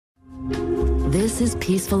This is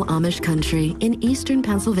peaceful Amish country in eastern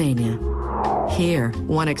Pennsylvania. Here,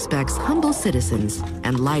 one expects humble citizens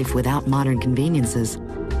and life without modern conveniences.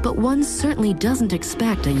 But one certainly doesn't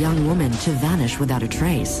expect a young woman to vanish without a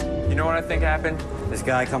trace. You know what I think happened? This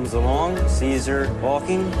guy comes along, sees her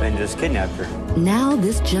walking, and just kidnapped her. Now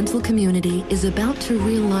this gentle community is about to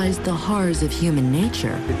realize the horrors of human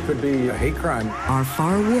nature. It could be a hate crime. Are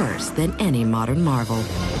far worse than any modern marvel.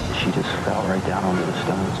 She just fell right down onto the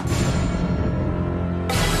stones.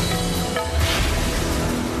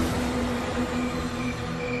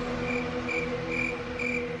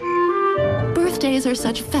 Birthdays are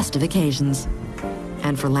such festive occasions.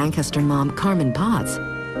 And for Lancaster mom Carmen Potts,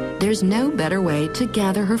 there's no better way to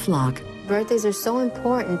gather her flock. Birthdays are so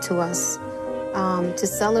important to us. To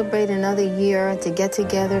celebrate another year, to get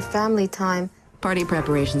together, family time. Party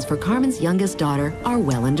preparations for Carmen's youngest daughter are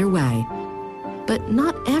well underway. But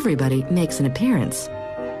not everybody makes an appearance.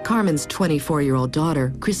 Carmen's 24-year-old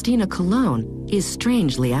daughter, Christina Cologne, is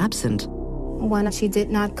strangely absent. When she did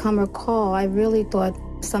not come or call, I really thought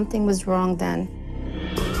something was wrong then.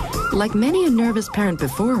 Like many a nervous parent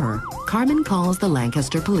before her, Carmen calls the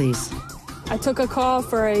Lancaster police. I took a call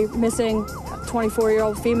for a missing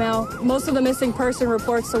 24-year-old female. Most of the missing person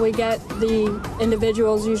reports that we get, the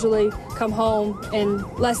individuals usually come home in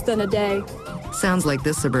less than a day. Sounds like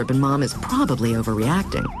this suburban mom is probably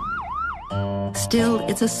overreacting. Still,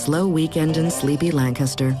 it's a slow weekend in sleepy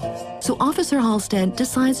Lancaster, so Officer Halstead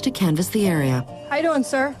decides to canvass the area. How you doing,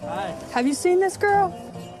 sir? Hi. Have you seen this girl?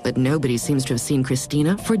 But nobody seems to have seen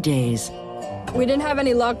Christina for days. We didn't have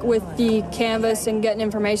any luck with the canvas and getting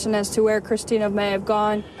information as to where Christina may have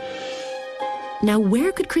gone. Now,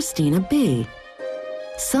 where could Christina be?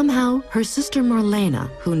 Somehow, her sister Marlena,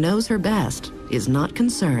 who knows her best, is not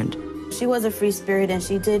concerned. She was a free spirit, and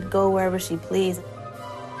she did go wherever she pleased.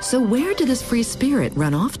 So where did this free spirit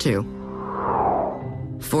run off to?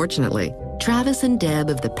 Fortunately, Travis and Deb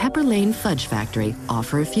of the Pepper Lane Fudge Factory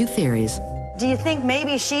offer a few theories. Do you think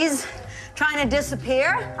maybe she's trying to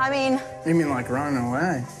disappear? I mean... You mean like running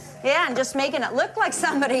away? Yeah, and just making it look like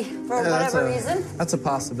somebody for whatever reason. That's a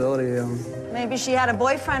possibility. Maybe she had a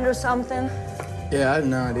boyfriend or something. Yeah, I have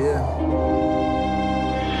no idea.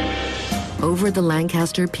 Over at the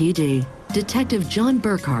Lancaster PD, Detective John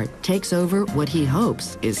Burkhart takes over what he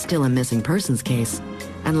hopes is still a missing persons case.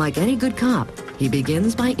 And like any good cop, he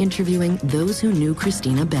begins by interviewing those who knew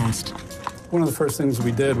Christina best. One of the first things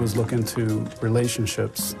we did was look into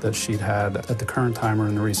relationships that she'd had at the current time or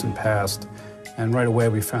in the recent past. And right away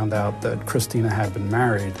we found out that Christina had been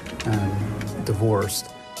married and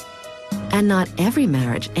divorced. And not every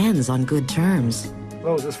marriage ends on good terms.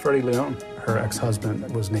 Well, it was Freddie Leone. Her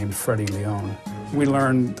ex-husband was named Freddie Leone. We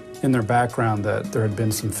learned in their background that there had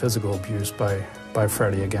been some physical abuse by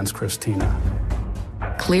Freddie against Christina.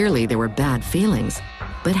 Clearly there were bad feelings,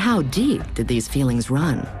 but how deep did these feelings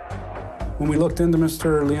run? When we looked into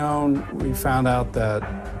Mr. Leone, we found out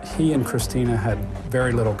that he and Christina had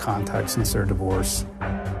very little contact since their divorce.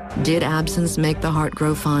 Did absence make the heart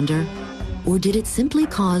grow fonder? Or did it simply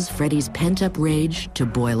cause Freddie's pent-up rage to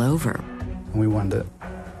boil over? We wanted to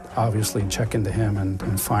obviously check into him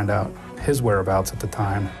and find out his whereabouts at the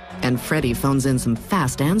time. And Freddie phones in some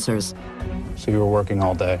fast answers. So you were working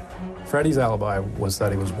all day? Freddie's alibi was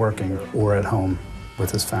that he was working or at home with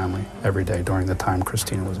his family every day during the time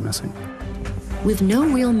Christina was missing. With no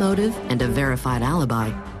real motive and a verified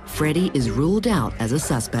alibi, Freddie is ruled out as a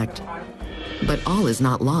suspect. But all is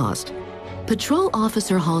not lost. Patrol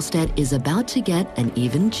Officer Halstead is about to get an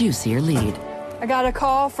even juicier lead. I got a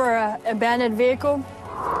call for an abandoned vehicle,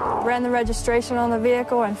 ran the registration on the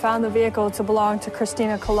vehicle, and found the vehicle to belong to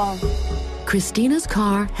Christina Cologne. Christina's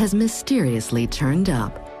car has mysteriously turned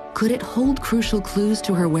up. Could it hold crucial clues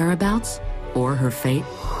to her whereabouts or her fate?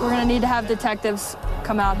 We're gonna need to have detectives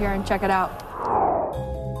come out here and check it out.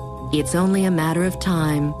 It's only a matter of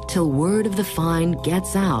time till word of the find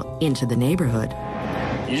gets out into the neighborhood.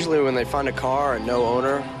 Usually when they find a car and no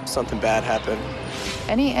owner, something bad happened.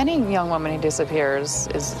 Any young woman who disappears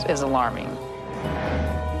is alarming.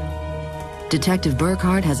 Detective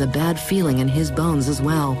Burkhart has a bad feeling in his bones as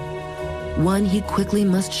well. One he quickly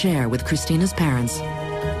must share with Christina's parents.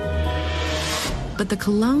 But the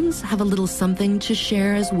Colognes have a little something to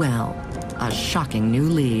share as well. A shocking new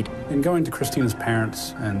lead. In going to Christina's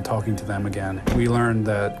parents and talking to them again, we learned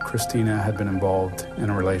that Christina had been involved in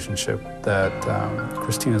a relationship that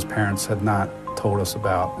Christina's parents had not told us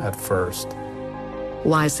about at first.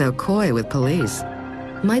 Why so coy with police?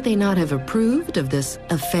 Might they not have approved of this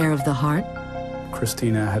affair of the heart?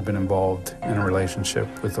 Christina had been involved in a relationship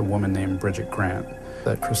with a woman named Bridget Grant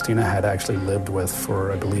that Christina had actually lived with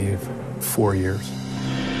for, I believe, 4 years.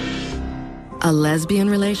 A lesbian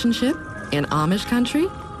relationship in Amish country?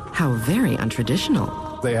 How very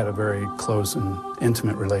untraditional. They had a very close and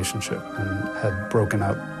intimate relationship and had broken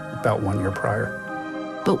up about 1 year prior.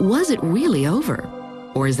 But was it really over?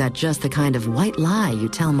 Or is that just the kind of white lie you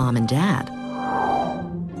tell mom and dad?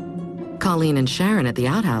 Colleen and Sharon at the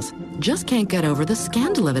outhouse just can't get over the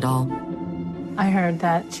scandal of it all. I heard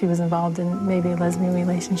that she was involved in maybe a lesbian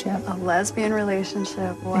relationship. A lesbian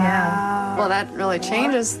relationship, wow. Yeah. Well, that really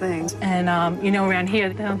changes things. And, you know, around here,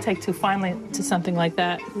 they don't take too finely to something like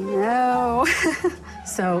that. No.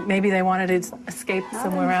 So maybe they wanted to escape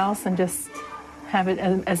somewhere else and just have it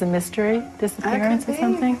as a mystery disappearance or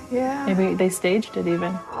something. Yeah. Maybe they staged it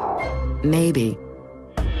even. Maybe.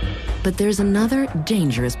 But there's another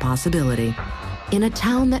dangerous possibility. In a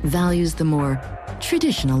town that values the more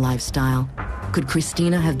traditional lifestyle, could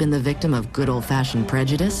Christina have been the victim of good old-fashioned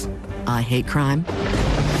prejudice? A hate crime?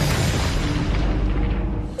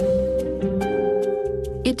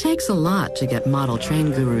 It takes a lot to get model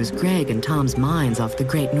train gurus Greg and Tom's minds off the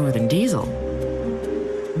Great Northern Diesel.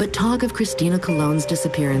 But talk of Christina Colon's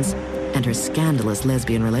disappearance and her scandalous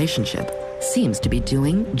lesbian relationship seems to be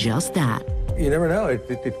doing just that. You never know.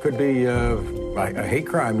 It could be a hate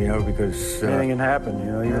crime, you know, because... anything can happen, you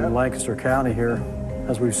know, even in Lancaster County here,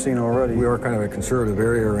 as we've seen already. We are kind of a conservative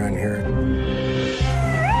area around here.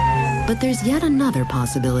 But there's yet another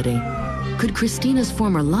possibility. Could Christina's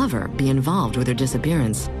former lover be involved with her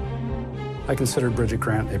disappearance? I considered Bridget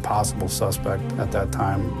Grant a possible suspect at that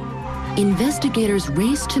time. Investigators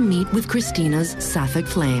raced to meet with Christina's sapphic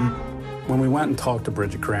flame. When we went and talked to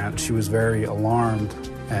Bridget Grant, she was very alarmed,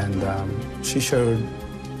 and she showed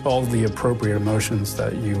all the appropriate emotions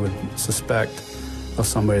that you would suspect of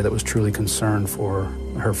somebody that was truly concerned for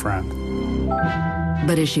her friend.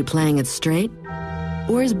 But is she playing it straight?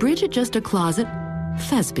 Or is Bridget just a closet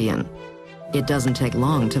thespian? It doesn't take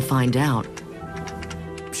long to find out.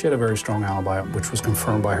 She had a very strong alibi, which was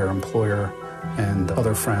confirmed by her employer and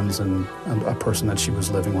other friends and a person that she was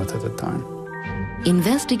living with at the time.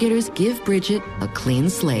 Investigators give Bridget a clean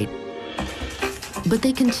slate. But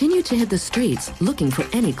they continue to hit the streets looking for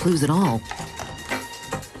any clues at all.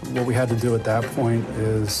 What we had to do at that point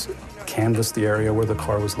is canvass the area where the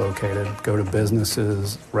car was located, go to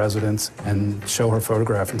businesses, residents, and show her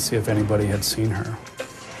photograph and see if anybody had seen her.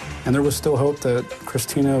 And there was still hope that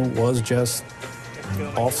Christina was just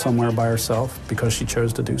off somewhere by herself because she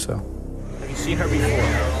chose to do so. Have you seen her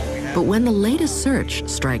before? But when the latest search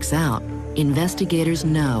strikes out, investigators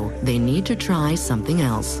know they need to try something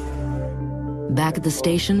else. Back at the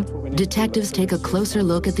station, detectives take a closer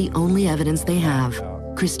look at the only evidence they have,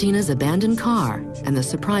 Christina's abandoned car and the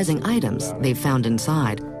surprising items they found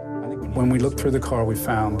inside. When we looked through the car, we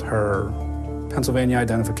found her Pennsylvania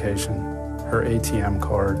identification, her ATM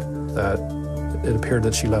card that it appeared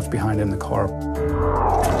that she left behind in the car.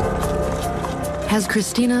 Has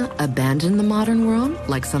Christina abandoned the modern world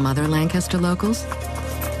like some other Lancaster locals?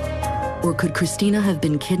 Or could Christina have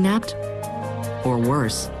been kidnapped? Or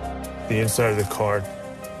worse? The inside of the car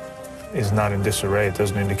is not in disarray. It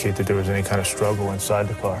doesn't indicate that there was any kind of struggle inside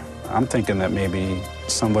the car. I'm thinking that maybe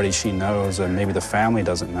somebody she knows and maybe the family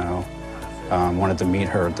doesn't know wanted to meet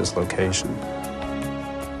her at this location.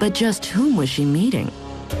 But just whom was she meeting?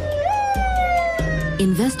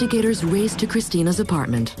 Investigators raced to Christina's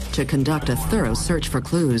apartment to conduct a thorough search for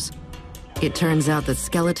clues. It turns out that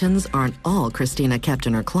skeletons aren't all Christina kept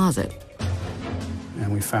in her closet.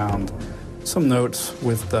 And we found some notes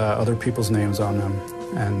with other people's names on them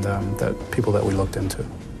and that people that we looked into.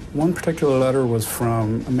 One particular letter was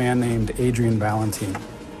from a man named Adrian Valentine,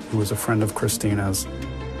 who was a friend of Christina's.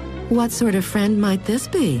 What sort of friend might this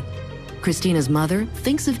be? Christina's mother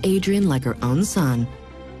thinks of Adrian like her own son.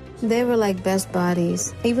 They were like best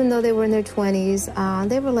buddies. Even though they were in their 20s,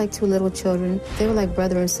 they were like two little children. They were like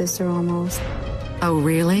brother and sister almost. Oh,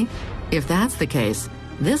 really? If that's the case,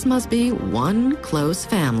 this must be one close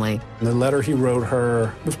family. The letter he wrote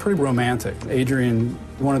her was pretty romantic. Adrian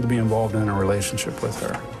wanted to be involved in a relationship with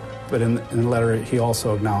her. But in the letter, he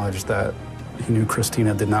also acknowledged that he knew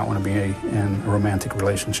Christina did not want to be in a romantic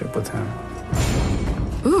relationship with him.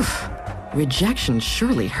 Oof, rejection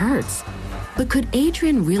surely hurts. But could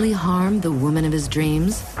Adrian really harm the woman of his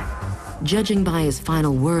dreams? Judging by his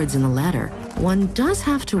final words in the letter, one does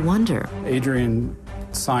have to wonder. Adrian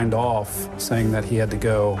signed off saying that he had to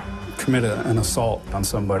go commit an assault on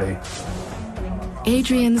somebody.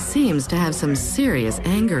 Adrian seems to have some serious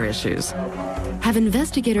anger issues. Have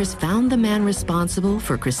investigators found the man responsible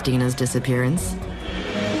for Christina's disappearance?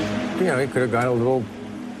 You know, he could have got a little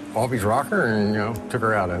off his rocker and, you know, took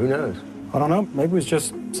her out. Who knows? I don't know. Maybe it was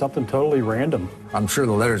just something totally random. I'm sure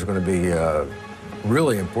the letter's going to be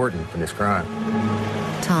really important in this crime.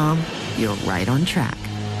 Tom, you're right on track.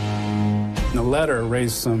 The letter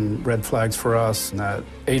raised some red flags for us that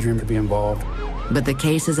Adrian could be involved. But the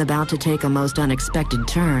case is about to take a most unexpected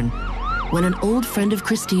turn when an old friend of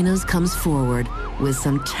Christina's comes forward with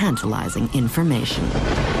some tantalizing information.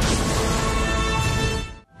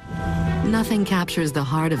 Nothing captures the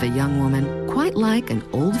heart of a young woman quite like an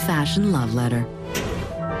old-fashioned love letter.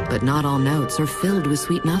 But not all notes are filled with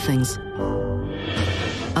sweet nothings.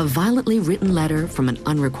 A violently written letter from an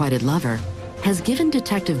unrequited lover has given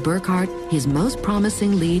Detective Burkhart his most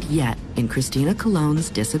promising lead yet in Christina Colon's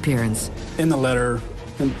disappearance. In the letter,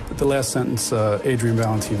 in the last sentence Adrian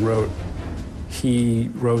Valentine wrote, he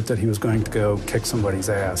wrote that he was going to go kick somebody's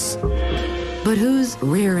ass. But whose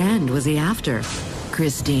rear end was he after?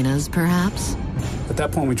 Christina's, perhaps? At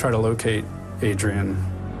that point, we try to locate Adrian.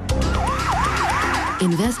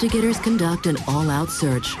 Investigators conduct an all-out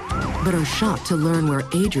search, but are shocked to learn where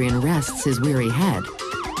Adrian rests his weary head.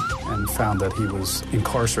 And found that he was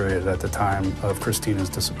incarcerated at the time of Christina's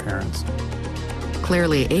disappearance.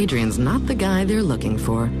 Clearly, Adrian's not the guy they're looking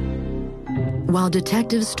for. While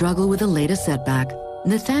detectives struggle with the latest setback,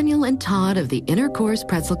 Nathaniel and Todd of the Intercourse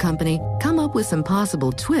Pretzel Company come up with some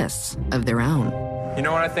possible twists of their own. You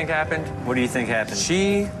know what I think happened? What do you think happened?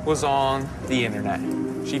 She was on the internet.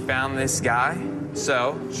 She found this guy,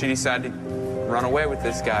 so she decided to run away with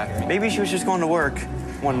this guy. Maybe she was just going to work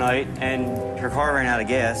one night and her car ran out of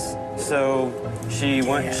gas. So she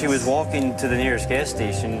was walking to the nearest gas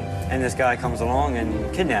station and this guy comes along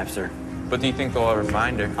and kidnaps her. But do you think they'll ever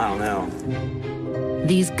find her? I don't know.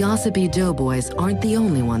 These gossipy doughboys aren't the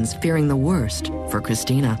only ones fearing the worst for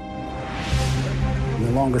Christina.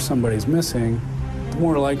 The longer somebody's missing, the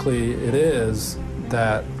more likely it is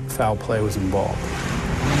that foul play was involved.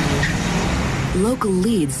 Local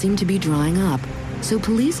leads seem to be drying up, so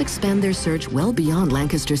police expand their search well beyond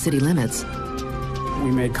Lancaster city limits.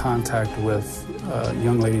 We made contact with a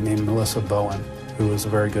young lady named Melissa Bowen, who was a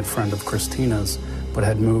very good friend of Christina's, but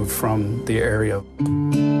had moved from the area.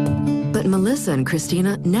 But Melissa and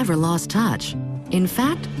Christina never lost touch. In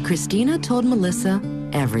fact, Christina told Melissa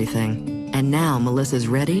everything. And now Melissa's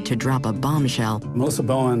ready to drop a bombshell. Melissa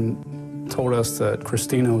Bowen told us that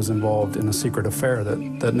Christina was involved in a secret affair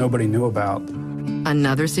that nobody knew about.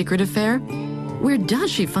 Another secret affair? Where does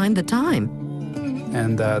she find the time?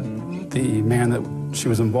 And that the man that she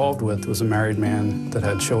was involved with was a married man that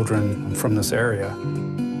had children from this area.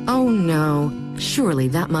 Oh no, surely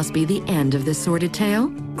that must be the end of this sordid tale?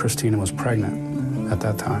 Christina was pregnant at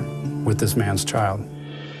that time with this man's child.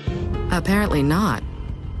 Apparently not.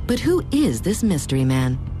 But who is this mystery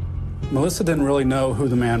man? Melissa didn't really know who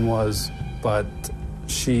the man was, but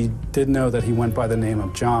she did know that he went by the name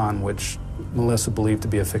of John, which Melissa believed to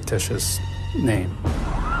be a fictitious name.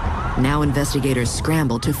 Now investigators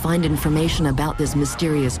scramble to find information about this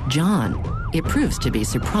mysterious John. It proves to be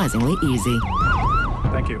surprisingly easy.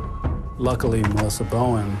 Thank you. Luckily, Melissa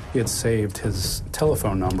Bowen had saved his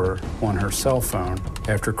telephone number on her cell phone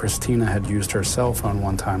after Christina had used her cell phone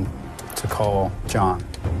one time to call John.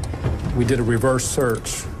 We did a reverse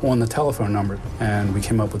search on the telephone number, and we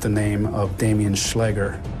came up with the name of Damian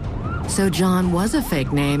Schleger. So John was a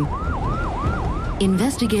fake name.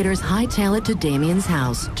 Investigators hightail it to Damian's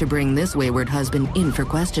house to bring this wayward husband in for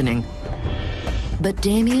questioning. But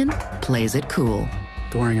Damian plays it cool.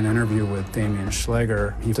 During an interview with Damian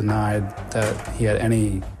Schleger, he denied that he had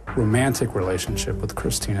any romantic relationship with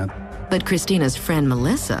Christina. But Christina's friend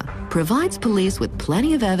Melissa provides police with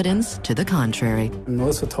plenty of evidence to the contrary. And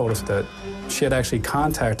Melissa told us that she had actually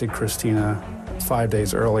contacted Christina 5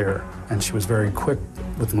 days earlier, and she was very quick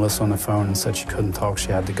with Melissa on the phone and said she couldn't talk,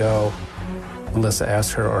 she had to go. Melissa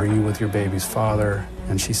asked her, "Are you with your baby's father?"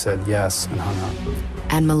 And she said yes and hung up.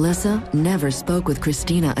 And Melissa never spoke with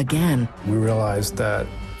Christina again. We realized that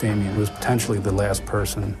Damian was potentially the last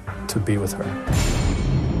person to be with her.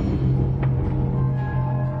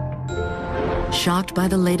 Shocked by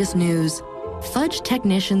the latest news, Fudge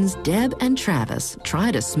technicians Deb and Travis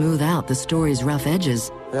try to smooth out the story's rough edges.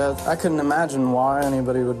 Yeah, I couldn't imagine why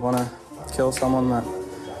anybody would want to kill someone that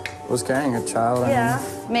was carrying a child. Yeah,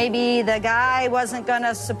 maybe the guy wasn't going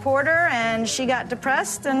to support her and she got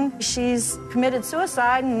depressed and she's committed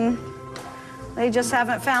suicide and they just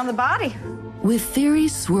haven't found the body. With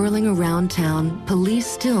theories swirling around town, police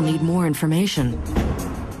still need more information.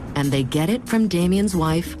 And they get it from Damian's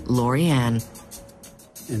wife, Lori Ann.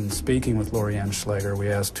 In speaking with Lori Ann Schleger, we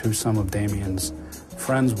asked who some of Damian's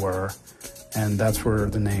friends were, and that's where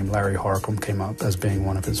the name Larry Harcum came up as being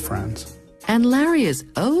one of his friends. And Larry is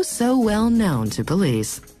oh so well known to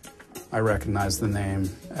police. I recognize the name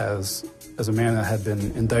as as a man that had been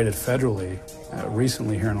indicted federally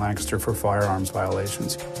recently here in Lancaster for firearms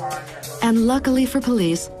violations. And luckily for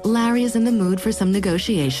police, Larry is in the mood for some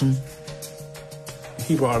negotiation.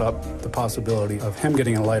 He brought up the possibility of him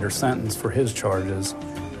getting a lighter sentence for his charges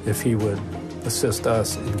if he would assist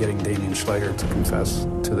us in getting Damian Schleger to confess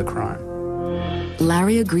to the crime.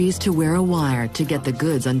 Larry agrees to wear a wire to get the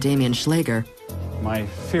goods on Damian Schleger. My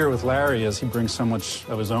fear with Larry is he brings so much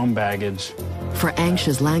of his own baggage. For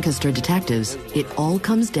anxious Lancaster detectives, it all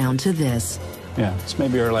comes down to this. Yeah, it's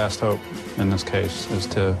maybe our last hope in this case, is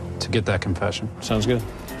to get that confession. Sounds good.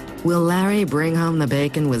 Will Larry bring home the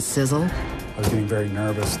bacon with sizzle? I was getting very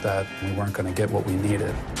nervous that we weren't going to get what we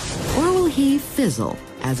needed. Or will he fizzle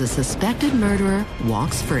as a suspected murderer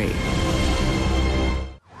walks free?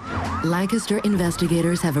 Lancaster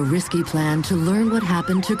investigators have a risky plan to learn what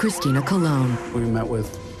happened to Christina Colon. We met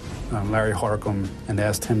with Larry Harcum and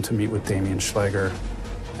asked him to meet with Damian Schleger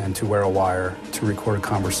and to wear a wire to record a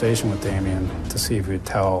conversation with Damian to see if he would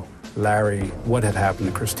tell Larry what had happened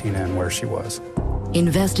to Christina and where she was.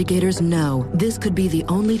 Investigators know this could be the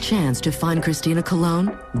only chance to find Christina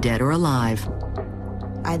Colon, dead or alive.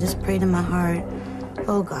 I just prayed in my heart,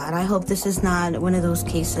 oh God, I hope this is not one of those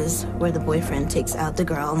cases where the boyfriend takes out the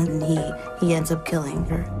girl and he ends up killing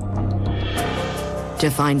her. To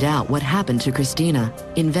find out what happened to Christina,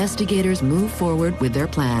 investigators move forward with their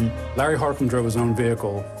plan. Larry Harcum drove his own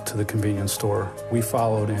vehicle to the convenience store. We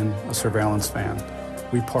followed in a surveillance van.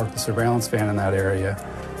 We parked the surveillance van in that area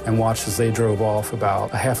and watched as they drove off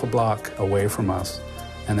about a half a block away from us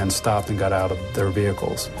and then stopped and got out of their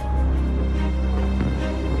vehicles.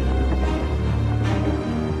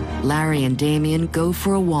 Larry and Damian go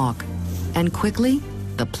for a walk, and quickly,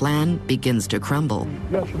 the plan begins to crumble.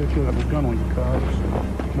 You guys should have a gun on your car.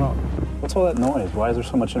 No. What's all that noise? Why is there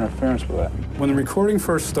so much interference with that? When the recording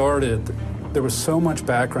first started, there was so much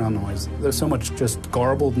background noise. There's so much just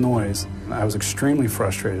garbled noise. I was extremely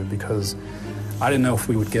frustrated because I didn't know if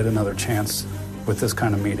we would get another chance with this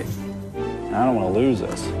kind of meeting. I don't want to lose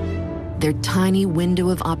this. Their tiny window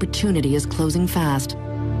of opportunity is closing fast.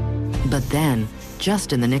 But then,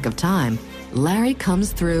 just in the nick of time, Larry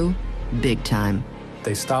comes through big time.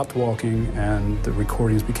 They stopped walking and the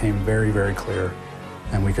recordings became very, very clear.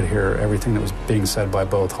 And we could hear everything that was being said by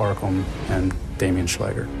both Harcum and Damian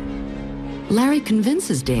Schleger. Larry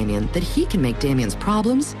convinces Damian that he can make Damian's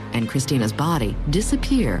problems and Christina's body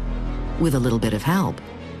disappear with a little bit of help.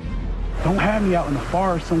 Don't have me out in the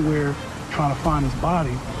forest somewhere trying to find his body.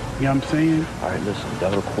 You know what I'm saying? All right, listen,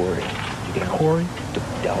 Delta Quarry. You get Quarry?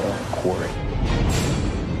 Delta Quarry.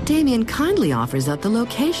 Damian kindly offers up the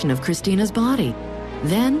location of Christina's body.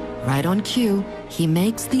 Then, right on cue, he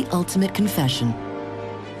makes the ultimate confession.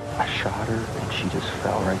 I shot her, and she just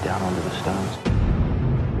fell right down onto the stones.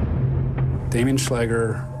 Damian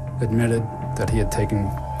Schleger admitted that he had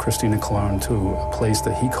taken Christina Colon to a place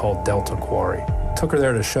that he called Delta Quarry. Took her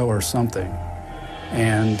there to show her something,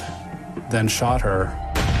 and then shot her.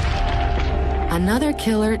 Another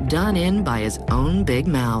killer done in by his own big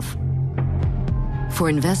mouth. For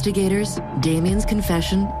investigators, Damian's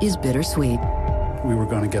confession is bittersweet. We were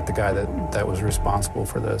going to get the guy that was responsible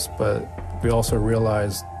for this, but we also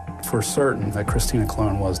realized for certain that Christina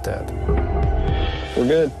Colon was dead. We're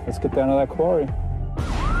good. Let's get down to that quarry.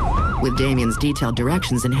 With Damian's detailed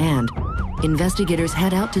directions in hand, investigators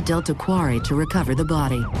head out to Delta Quarry to recover the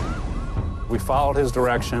body. We followed his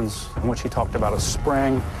directions, in which he talked about a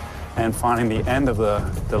spring and finding the end of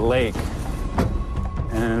the lake.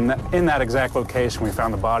 And in that exact location, we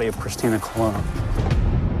found the body of Christina Colon.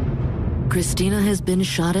 Christina has been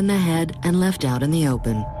shot in the head and left out in the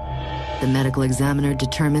open. The medical examiner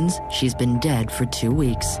determines she's been dead for 2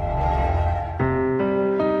 weeks.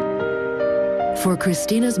 For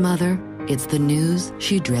Christina's mother, it's the news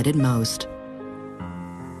she dreaded most.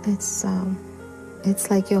 It's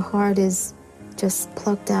like your heart is just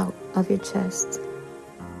plucked out of your chest.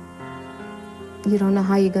 You don't know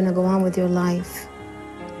how you're going to go on with your life.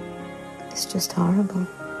 It's just horrible.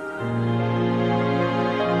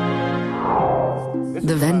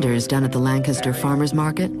 The vendors down at the Lancaster Farmers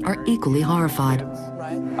Market are equally horrified.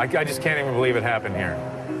 I just can't even believe it happened here.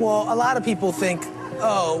 Well, a lot of people think,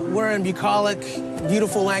 oh, we're in bucolic,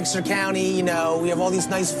 beautiful Lancaster County, you know, we have all these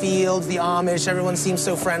nice fields, the Amish, everyone seems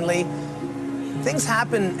so friendly. Things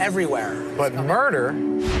happen everywhere. But murder?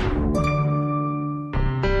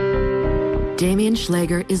 Damian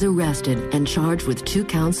Schleger is arrested and charged with 2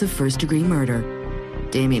 counts of first-degree murder.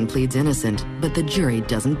 Damian pleads innocent, but the jury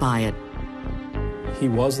doesn't buy it. He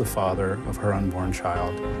was the father of her unborn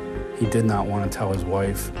child. He did not want to tell his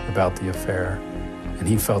wife about the affair, and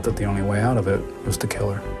he felt that the only way out of it was to kill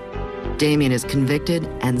her. Damien is convicted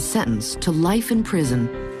and sentenced to life in prison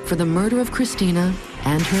for the murder of Christina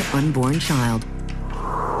and her unborn child.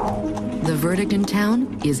 The verdict in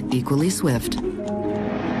town is equally swift.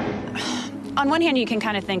 On one hand, you can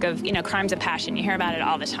kind of think of, crimes of passion. You hear about it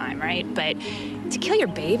all the time, right? But to kill your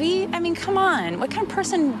baby? I mean, come on. What kind of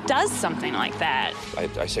person does something like that?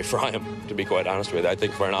 I say fry him, to be quite honest with you. I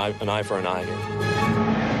think for an eye for an eye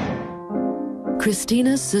here.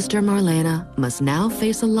 Christina's sister Marlena must now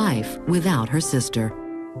face a life without her sister.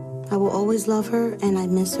 I will always love her, and I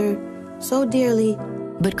miss her so dearly.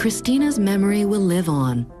 But Christina's memory will live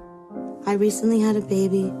on. I recently had a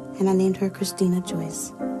baby, and I named her Christina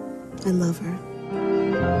Joyce. I love her.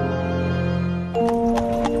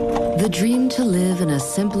 The dream to live in a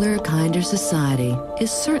simpler, kinder society is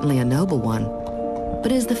certainly a noble one.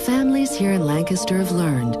 But as the families here in Lancaster have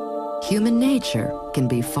learned, human nature can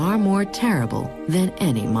be far more terrible than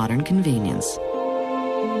any modern convenience.